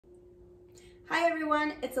Hi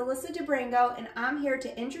everyone, it's Alyssa DeBrango and I'm here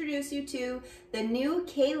to introduce you to the new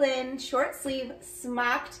Kaylin short sleeve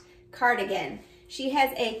smocked cardigan. She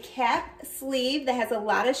has a cap sleeve that has a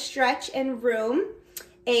lot of stretch and room,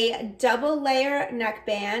 a double layer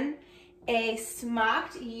neckband, a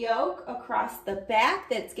smocked yoke across the back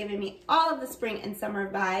that's giving me all of the spring and summer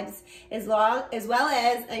vibes, as well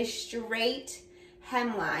as a straight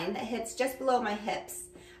hemline that hits just below my hips.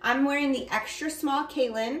 I'm wearing the extra small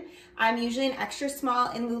Kaylin. I'm usually an extra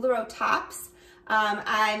small in LuLaRoe tops.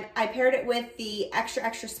 I paired it with the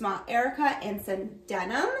extra small Erica and some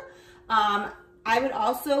denim. I would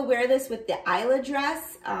also wear this with the Isla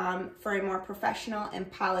dress for a more professional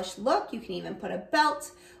and polished look. You can even put a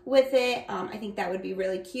belt with it. I think that would be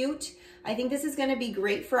really cute. I think this is going to be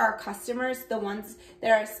great for our customers, the ones that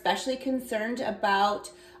are especially concerned about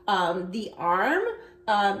the arm.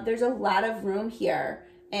 There's a lot of room here,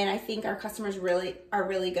 and I think our customers are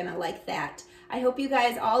really going to like that. I hope you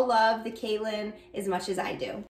guys all love the Kaylin as much as I do.